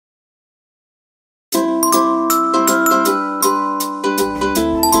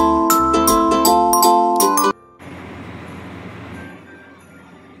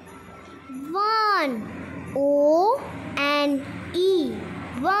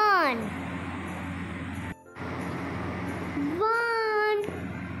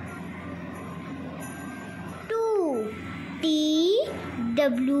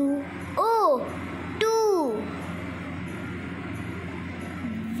W O 2.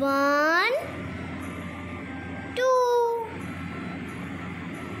 1 2.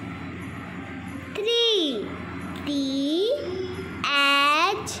 3 T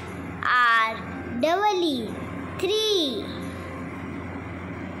H R E 3.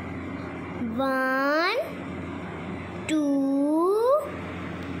 1 2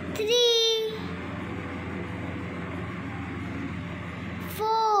 3.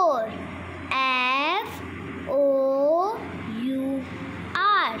 4 F O U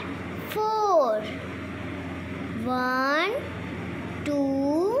R 4. 1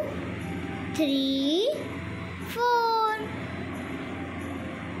 2 3 4.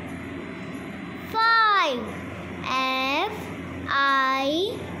 5 F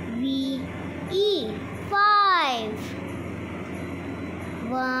I V E 5.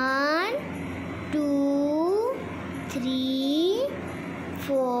 1 2 3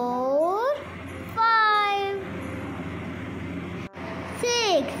 4 5. 6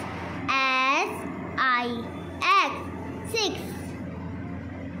 S I X 6.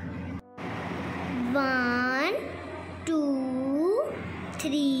 1 2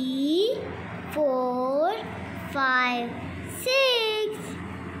 3 4 5 6.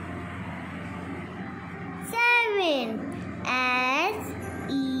 7 S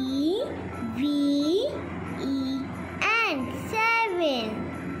E V E N 7.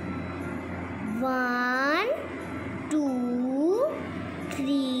 1 2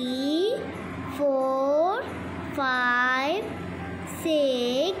 3 4 5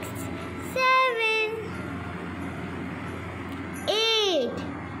 6 7. 8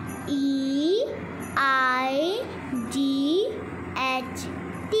 E I G H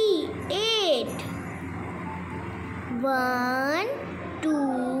T 8. 1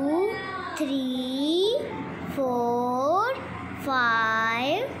 2 3 4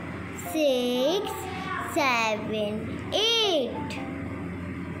 5 6 7 8.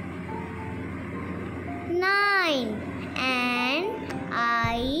 9 N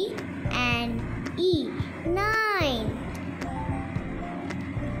I N E 9.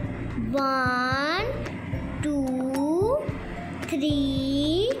 1 2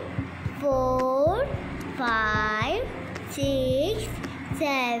 3 4 5 6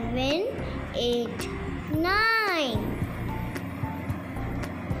 7 8 9.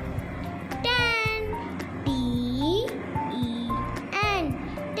 10 T E N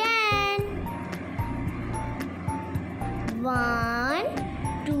 10. 1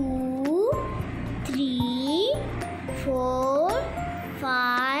 2 3 4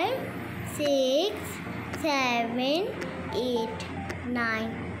 5 6 7 8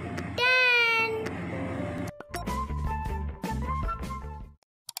 9